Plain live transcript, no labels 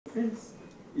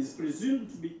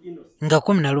Nga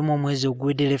 11 omwezi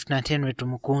oguwedde Lieutenant Henry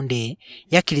Tumukunde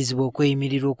yakkirizibwa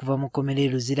okweyimirirwa okuva mu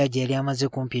kkomera Luzira gye yali amaze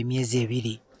kumpi emyezi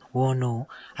 2. Ono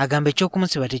agamba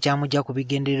eky'okumusiba tekyamujja ku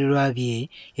bigendererwa bye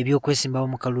eby'okwesimbawo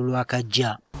mu kalulu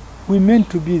akajja. We meant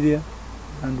to be there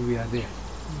and we are there.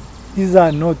 These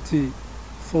are not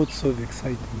thoughts of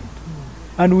excitement.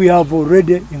 And we have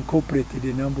already incorporated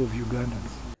a number of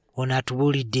Ugandans. Ono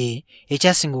atubuulidde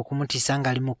ekyasinga okumutiisa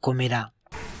ng'ali mu kkomera.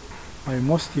 My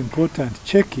most important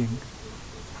checking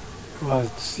was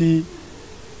to see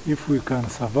if we can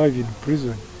survive in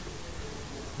prison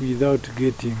without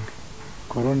getting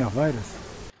coronavirus.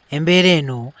 Embeera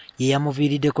eno ye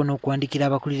yamuviiriddeko n'okuwandikira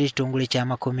abakulira ekitongole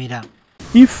ky'amakomera.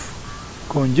 If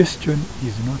congestion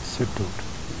is not settled,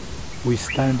 we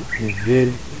stand a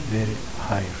very, very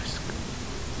high risk.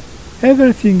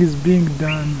 Everything is being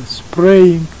done,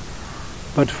 spraying,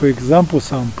 but for example,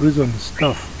 some prison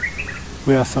staff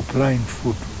we are supplying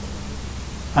food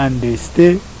and they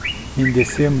stay in the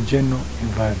same general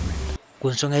environment. Ku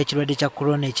nsonga y'ekirwadde kya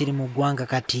corona ekiri mu ggwanga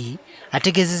kati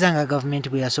ategeezezza nga gavumenti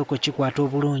bwe yasooka kikwata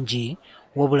obulungi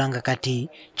wabula nga kati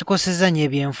kikosezza nnyo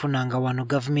ebyenfuna nga wano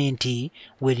gavumenti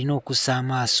weerina okussa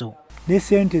amaaso. Ne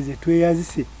ssente ze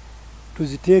tweyazise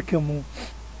tuziteeke mu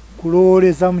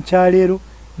kulowooleza mu kyaleero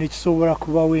ne kisobola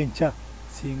kubawo enkya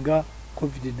singa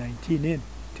COVID-19 eno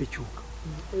tekyuka.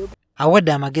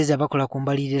 Awadde amagezi abakola ku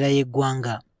mbalirira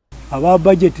y'eggwanga. Aba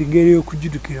bajeti ngeri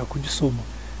y'okujjukira kugisoma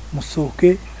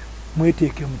musooke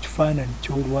mweteeke mu kifaananyi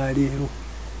ky'olwaleero.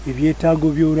 Ebyetaago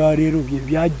by'olwaleero bye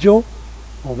byajjo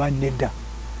oba nedda.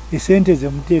 Esente ze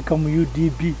muteeka mu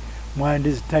UDB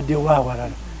mwandizitaddewo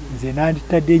awalala. Nze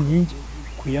nanditadde nnyingi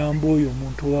kuyamba oyo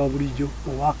omuntu owa bulijjo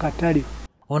ow'akatale.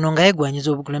 Ono nga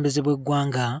yeggwanyiza obukulembeze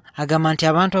bw'eggwanga agamba nti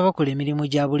abantu abakola emirimu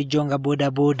gya bulijjo nga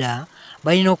Boda-Boda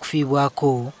balina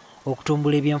okufiibwako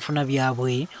okutumbula ebyenfuna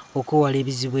byabwe okwewala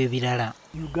ebizibu ebirala.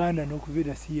 Uganda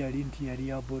n'okubeera si yali nti yali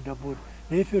ya Boda-Boda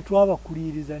naye ffe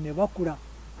twabakuliriza ne bakula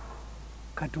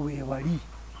kati weewali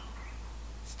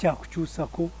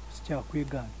sikyakukyusako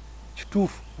sikyakwegaana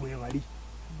kituufu weewali.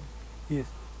 Yes.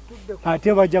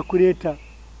 Ate bajja kuleeta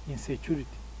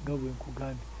insecurity nga bwe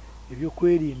nkugambye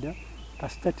ebyokwerinda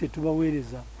kasita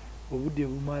tetubaweereza obudde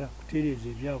bumala kutereeza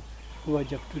ebyabwe bo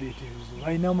bajja kutuleeta ebizibu.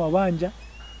 Balina amabanja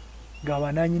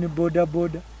ng'abanaanyini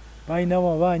Boda-Boda, balina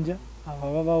amabanja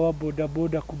abababa wa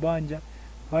Boda-Boda ku banja,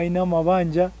 balina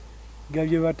amabanja nga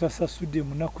bye batasasudde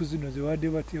mu nnaku zino ze wadde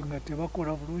batyo nga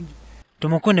tebakola bulungi.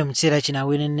 Tumukunde mu kiseera kino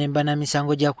aweera ennemba na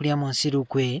misango gya kulya mu nsi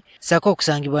lukwe ssaako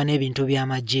okusangibwa n'ebintu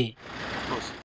by'amagye.